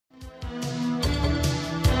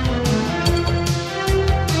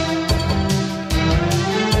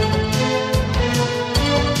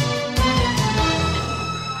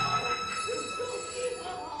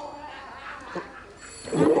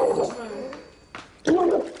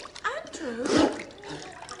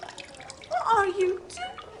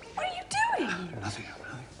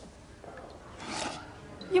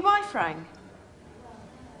rang?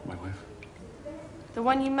 My wife? The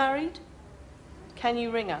one you married? Can you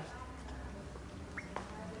ring her?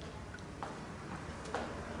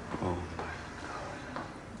 Oh,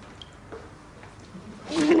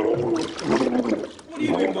 What are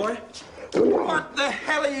you doing, boy? What the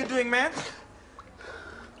hell are you doing, man?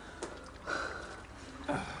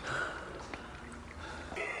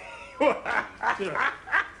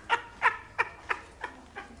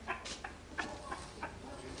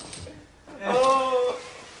 Oh!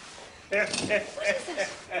 What is it?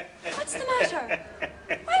 What's the matter?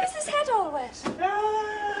 Why was his head all wet?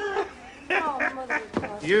 Oh, Mother of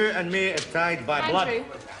God. You and me have died by blood. Andrew,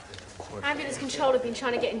 ambulance control have been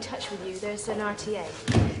trying to get in touch with you. There's an RTA.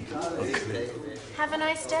 Have a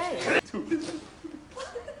nice day.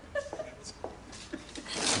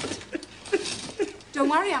 Don't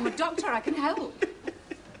worry, I'm a doctor. I can help.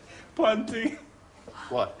 Punting.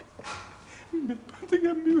 What? Punting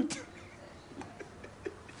a mute.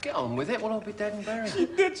 Get on with it. We'll all be dead and buried. He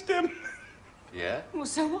ditched him. Yeah? Well,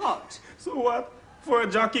 so what? So what? For a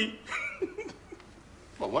jockey.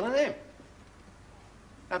 What, one of them?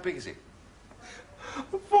 How big is he?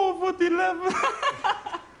 4'11".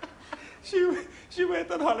 She went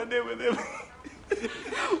on holiday with him.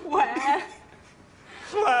 Where?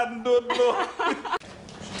 Llandudno.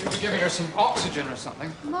 You were giving her some oxygen or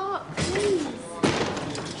something. Mark, please.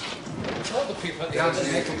 I told the people at the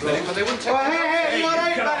antenatal clinic, but they wouldn't take Hey, you all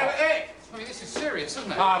right? Hey! I mean, this is serious, isn't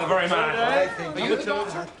it? Ah, the very man. Are you the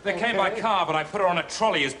doctor? They came by car, but I put her on a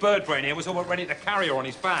trolley. His bird brain here was all ready to carry her on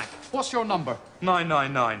his back. What's your number?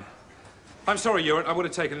 999. I'm sorry, Uric. I would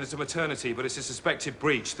have taken her to maternity, but it's a suspected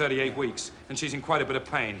breach, 38 weeks, and she's in quite a bit of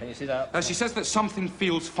pain. Can you see that? She says that something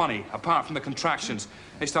feels funny, apart from the contractions.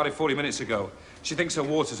 They started 40 minutes ago. She thinks her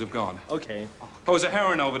waters have gone. Okay. Oh, there's a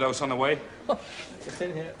heroin overdose on the way. It's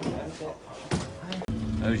in here.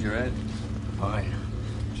 How's your head? Fine.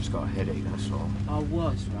 Just got a headache, that's all. I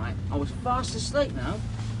was, right? I was fast asleep now.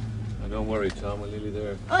 Now, don't worry, Tom. We're nearly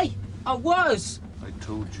there. Hey, I was! I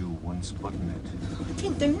told you once, wasn't it? I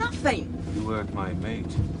didn't do nothing. You weren't my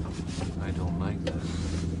mate. I don't like that.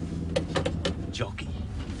 Jockey.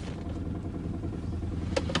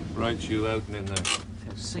 Right, you out and in there. I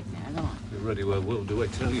feel sick now, don't I? You ready well will, do I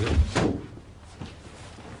tell you?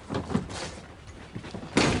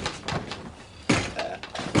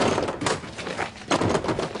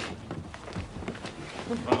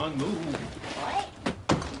 Come on, move.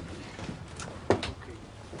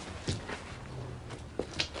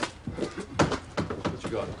 What you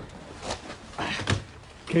got?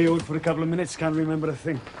 KO'd for a couple of minutes, can't remember a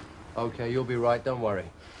thing. Okay, you'll be right, don't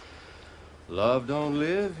worry. Love don't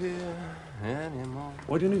live here anymore.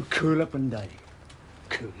 Why don't you curl up and die?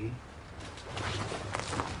 Curly.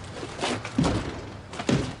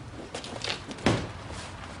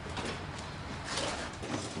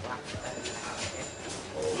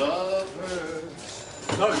 Love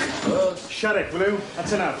hurts. Look, shut it, will you?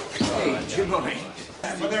 That's enough. Hey, Jimmy.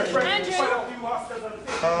 Andrew!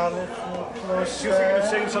 You think you could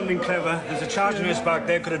say something clever? There's a charge on his back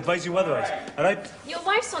there, could advise you otherwise. All right? Your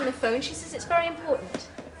wife's on the phone. She says it's very important.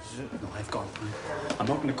 No, I've got it. I'm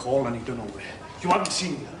not going to call and you don't know where. You haven't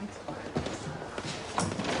seen me, all right?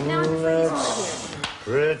 Now I'm afraid he's not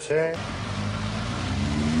here. Pretend.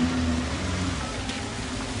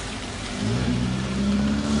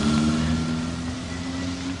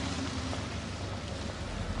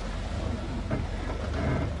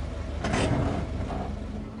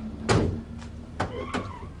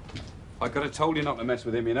 I could have told you not to mess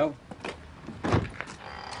with him, you know.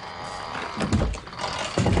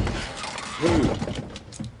 Who?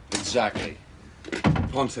 Exactly.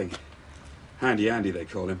 Ponting. Handy Andy, they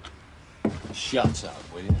call him. Shut up,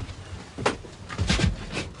 will you?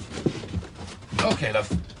 Okay, love.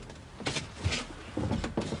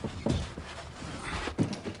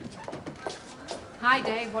 Hi,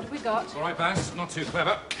 Dave. What have we got? All right, Bass, not too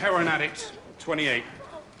clever. Heroin addict, 28.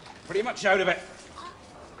 Pretty much out of it.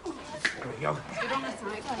 There we go. Sit on the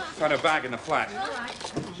side. Found her bag in the flat.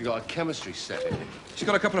 She got a chemistry set in it. She's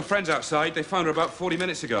got a couple of friends outside. They found her about 40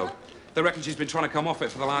 minutes ago. They reckon she's been trying to come off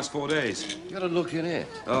it for the last 4 days. You gotta look in here.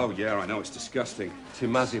 Oh, yeah, I know. It's disgusting.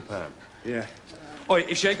 Timazepam. Yeah. Oi,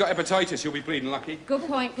 if she ain't got hepatitis, you'll be bleeding lucky. Good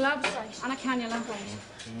point. Gloves and a cannula.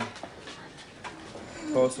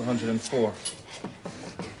 Pulse 104.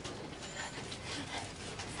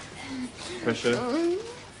 Pressure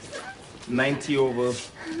 90 over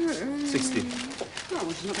 60. Oh,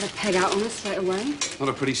 well, she's not going to peg out on us straight away. Not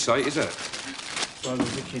a pretty sight, is it? Well, I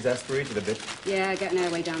think she's aspirated a bit. Yeah, get an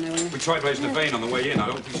airway down there, will you? We tried raising the vein on the way in. I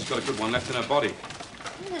don't think she's got a good one left in her body.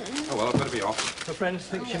 Oh, well, I better be off. Her friends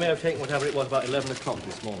think she may have taken whatever it was about 11 o'clock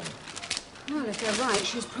this morning. Well, if they're right,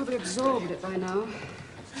 she's probably absorbed it by now.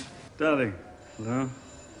 Darling, hello?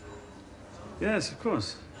 Yes, of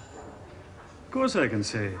course. Of course I can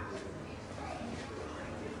say it.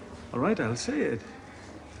 All right, I'll say it.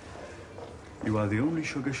 You are the only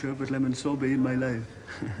sugar sherbet lemon sorbet in my life.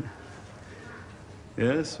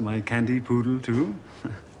 Yes, my candy poodle, too.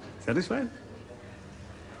 Satisfied?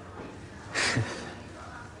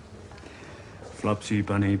 Flopsy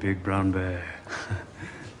bunny, big brown bear.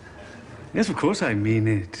 Yes, of course I mean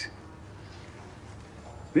it.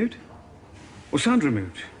 Mute? Oh, Sandra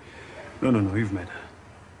Mute. No, you've met her.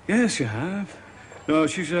 Yes, you have. No,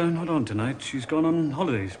 she's not on tonight. She's gone on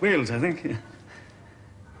holidays. Wales, I think.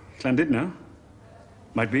 Llandudno?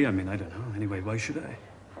 Might be, I don't know. Anyway, why should I?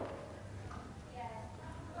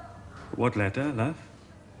 What letter, love?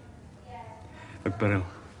 Look, Beryl,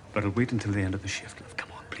 wait until the end of the shift, love.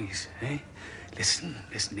 Come on, please, eh? Listen,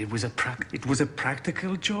 it was a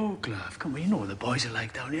practical joke, love. Come on, you know what the boys are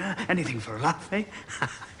like down here. Anything for a laugh, eh?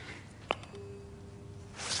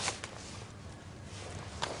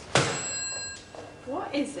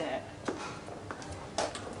 What is it?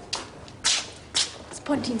 It's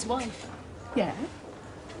Ponting's wife. Yeah?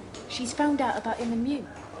 She's found out about him and Mew.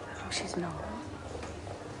 Oh, she's not.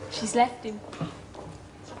 She's left him.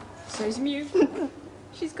 So's Mew.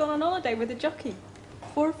 She's gone on holiday with a jockey.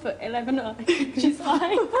 4'11" high. She's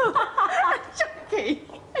like... jockey!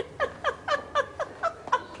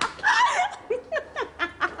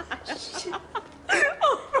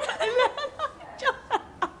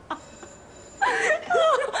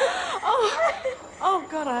 Oh,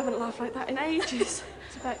 God, I haven't laughed like that in ages.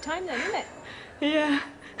 It's about time then, isn't it? Yeah.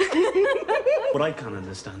 What I can't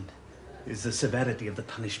understand is the severity of the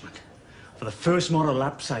punishment for the first moral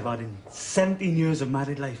lapse I've had in 17 years of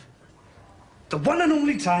married life. The one and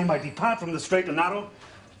only time I depart from the straight and narrow,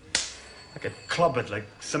 I get clobbered like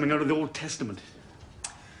something out of the Old Testament.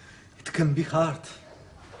 It can be hard.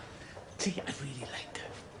 See, I really liked her.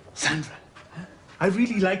 Sandra. Huh? I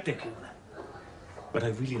really liked her, Kilda. But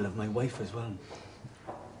I really love my wife as well.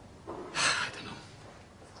 I don't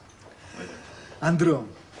know. Andrew,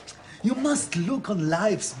 you must look on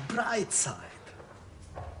life's bright side.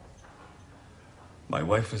 My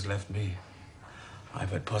wife has left me.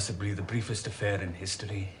 I've had possibly the briefest affair in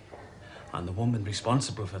history. And the woman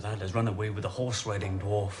responsible for that has run away with a horse-riding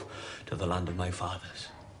dwarf to the land of my fathers.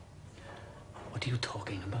 What are you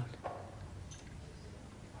talking about?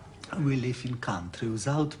 We live in country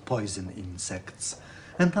without poison insects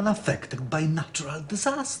and unaffected by natural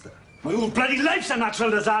disaster. My whole bloody life's a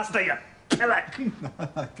natural disaster, you pillock!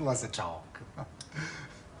 It was a joke. Are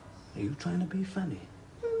you trying to be funny?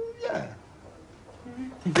 Yeah.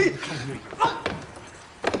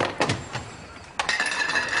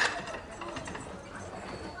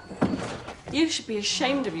 You should be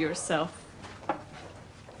ashamed of yourself.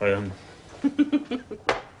 I am.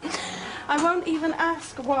 I won't even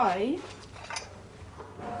ask why.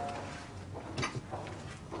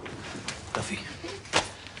 Duffy.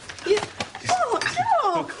 Oh,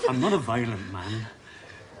 no! Look, I'm not a violent man,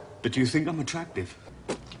 but do you think I'm attractive?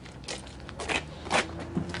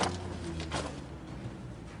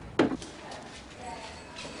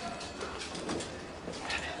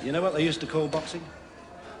 You know what they used to call boxing?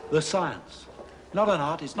 The science. Not an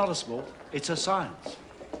art, it's not a sport, it's a science.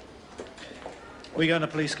 We go in a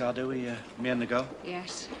police car, do we, me and the girl?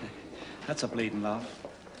 Yes. That's a bleeding laugh.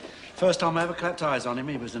 First time I ever clapped eyes on him,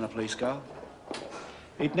 he was in a police car.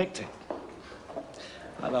 He'd nicked it.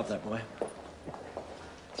 I love that boy.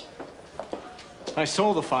 I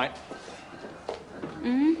saw the fight.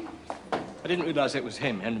 Hmm? I didn't realise it was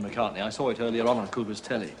him, Henry McCartney. I saw it earlier on Cooper's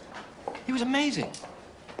telly. He was amazing.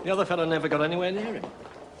 The other fellow never got anywhere near him.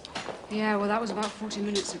 Yeah, well, that was about 40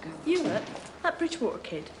 minutes ago. Ewart, that Bridgewater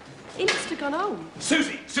kid, he must have gone home.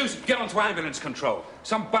 Susie, get onto ambulance control.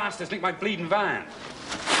 Some bastard's nicked my bleeding van.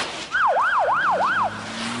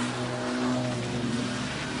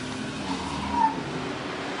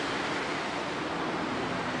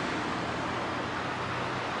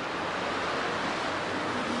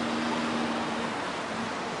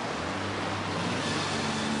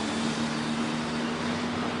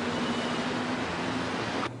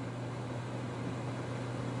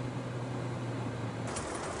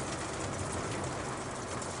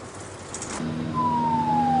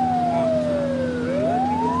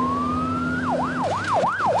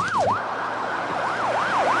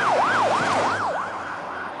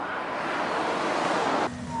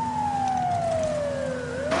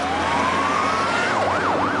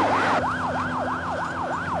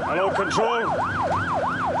 Control.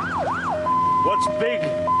 What's big,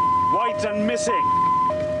 white, and missing?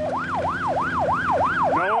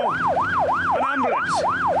 No?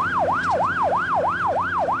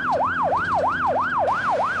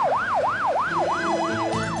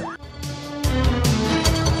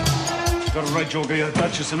 All right, Joker, you're a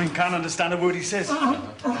Duchess. I mean, can't understand a word he says.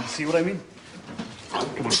 See what I mean?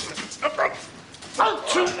 Come on.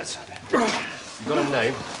 You got a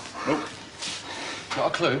name? Nope. Not a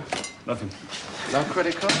clue? Nothing. No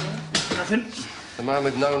credit card? Nothing. The man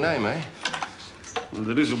with no name, eh? Well,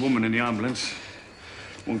 there is a woman in the ambulance.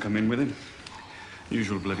 Won't come in with him.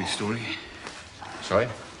 Usual bloody story. Sorry?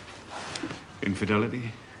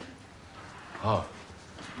 Infidelity. Oh.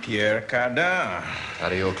 Pierre Cardin.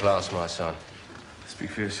 Out of your class, my son. Speak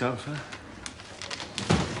for yourself, huh?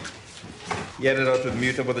 You headed out with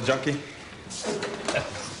Muta with the jockey?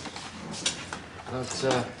 But,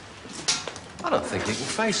 I don't think he can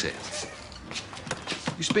face it.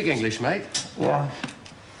 You speak English, mate? Yeah.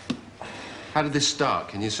 How did this start,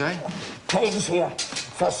 can you say? Pains here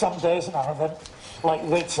for some days now, then, like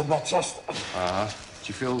weights in my chest. Uh-huh. Do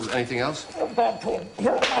you feel anything else? Bad pain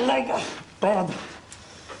here in my leg. Bad.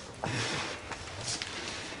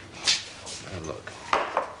 Now, look.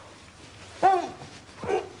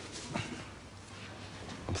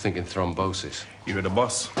 I'm thinking thrombosis. You're the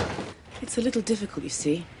boss. It's a little difficult, you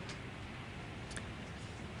see.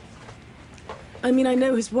 I mean, I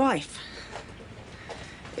know his wife.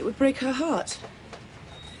 It would break her heart.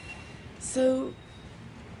 So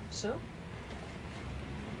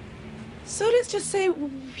let's just say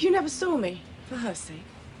you never saw me, for her sake.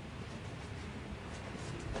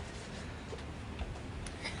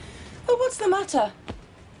 Well, what's the matter?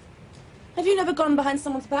 Have you never gone behind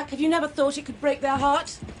someone's back? Have you never thought it could break their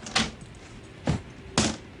heart?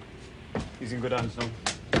 He's in good hands now.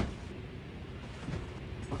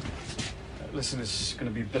 Listen, it's going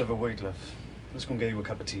to be a bit of a wait, love. Let's go and get you a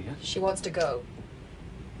cup of tea, yeah? She wants to go.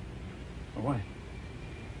 Oh, why?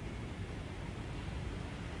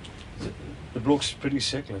 The bloke's pretty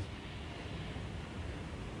sick, love.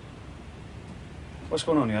 What's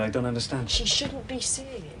going on here? I don't understand. She shouldn't be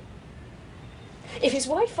seeing him. If his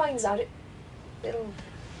wife finds out, it'll...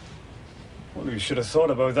 Well, you should have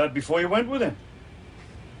thought about that before you went with him.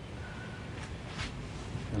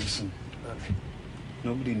 Now, listen,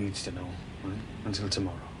 nobody needs to know, right? Until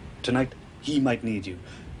tomorrow. Tonight, he might need you.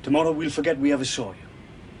 Tomorrow, we'll forget we ever saw you.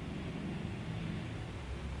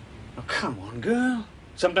 Now, come on, girl.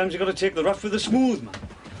 Sometimes you gotta take the rough with the smooth, man.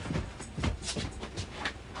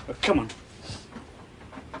 Come on.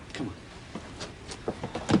 Come on.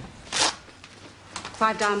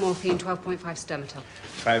 5 diamorphine, 12.5 Stemetil.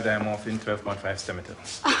 5 diamorphine, 12.5 Stemetil.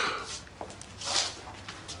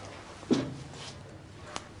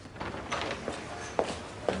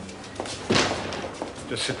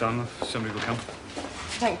 Just sit down, somebody will come.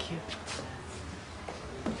 Thank you.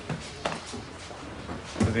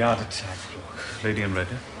 For the heart attack, look. Lady in red,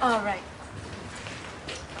 eh? All right.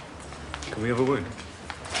 Can we have a word?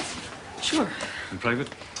 Sure. In private?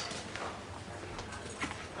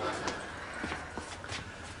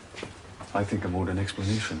 I think I'm owed an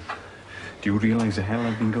explanation. Do you realize the hell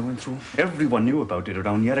I've been going through? Everyone knew about it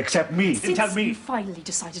around here except me. Since Tell me. you finally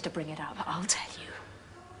decided to bring it up, I'll tell you.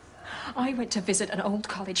 I went to visit an old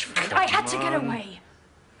college friend. I had to get away.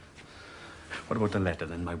 What about the letter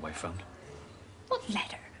then my wife found? What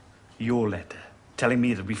letter? Your letter. Telling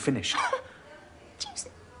me that we finished. Do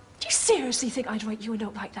you seriously think I'd write you a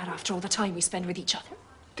note like that after all the time we spend with each other?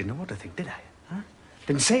 Didn't know what to think, did I? Huh?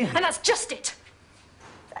 Didn't say anything. And that's just it.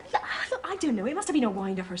 Look, I don't know. It must have been a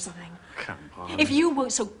wind-up or something. Come on. If you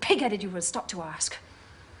weren't so pig-headed, you would stop to ask.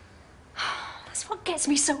 That's what gets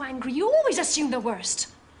me so angry. You always assume the worst.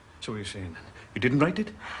 So what are you saying then? You didn't write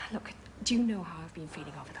it? Look, do you know how I've been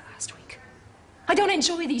feeling over the last week? I don't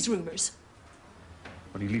enjoy these rumors.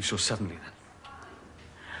 Why do you leave so suddenly then?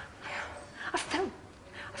 I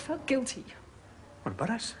felt guilty. What about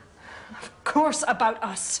us? Of course, about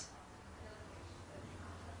us.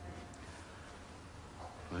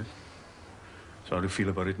 Right. So how do you feel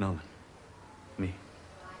about it now then? Me?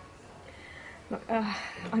 Look,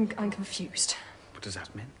 I'm confused. What does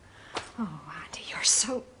that mean? Oh, Andy, you're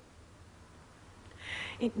so...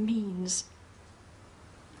 It means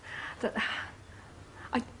that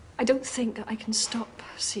I don't think I can stop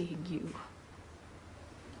seeing you.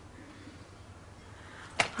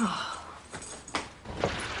 Oh.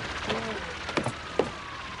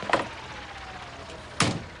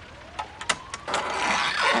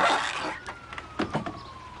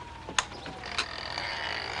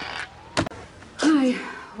 Hi,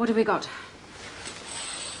 what have we got?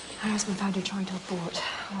 Her husband found her trying to abort.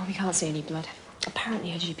 Well, we can't see any blood.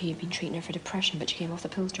 Apparently her GP had been treating her for depression, but she came off the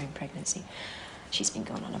pills during pregnancy. She's been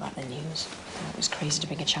going on about the news. It was crazy to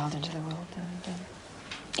bring a child into the world, and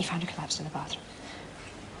he found her collapsed in the bathroom.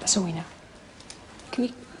 That's all we know. Can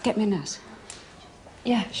you get me a nurse?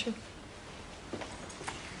 Yeah, sure.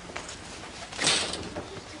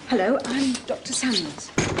 Hello, I'm Dr.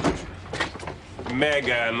 Samuels.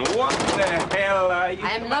 Megan, what the hell are you... I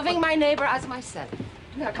am loving my neighbour as myself.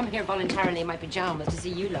 I'm not coming here voluntarily in my pyjamas to see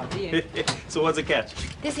you, love, do you? So what's the catch?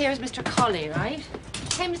 This here is Mr. Colley, right?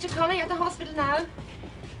 Hey, Mr. Colley, at the hospital now.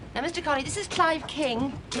 Now, Mr. Colley, this is Clive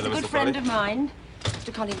King. He's Hello, a good Mr. friend Colley. of mine.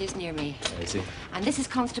 Mr. Colley lives near me. I see. And this is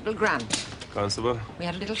Constable Grant. Constable? We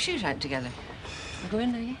had a little shootout together. You go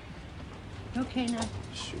in there, yeah? You okay now?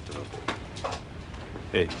 Shoot it up.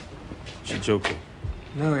 Hey, she joking.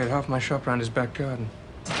 No, he had half my shop round his back garden.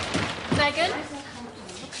 Megan?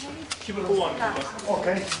 Keep it cool on.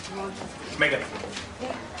 Okay. Megan.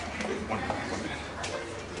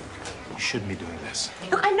 You shouldn't be doing this.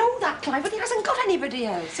 Look, I know that, Clive, but he hasn't got anybody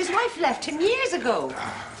else. His wife left him years ago.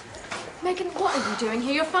 Megan, what are you doing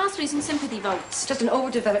here? You're fast losing sympathy votes. Just an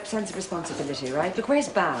overdeveloped sense of responsibility, right? Look, where's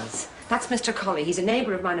Baz? That's Mr. Colley. He's a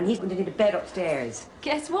neighbour of mine, and he's going to need a bed upstairs.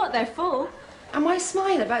 Guess what? They're full. And why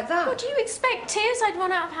smile about that? What do you expect? Tears, I'd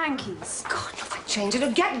run out of hankies. God, nothing change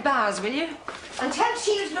it. Get Baz, will you? And tell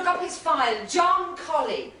Sheila to look up his file. John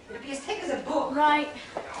Colley. It'll be as thick as a book. Right.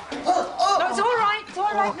 No, it's all right. It's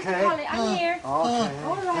all right, Okay. Mr. Colley. I'm here. Okay.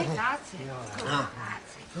 All right, that's it. Good,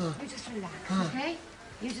 that's it. You just relax, okay?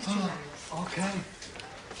 You just relax.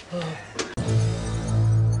 Okay.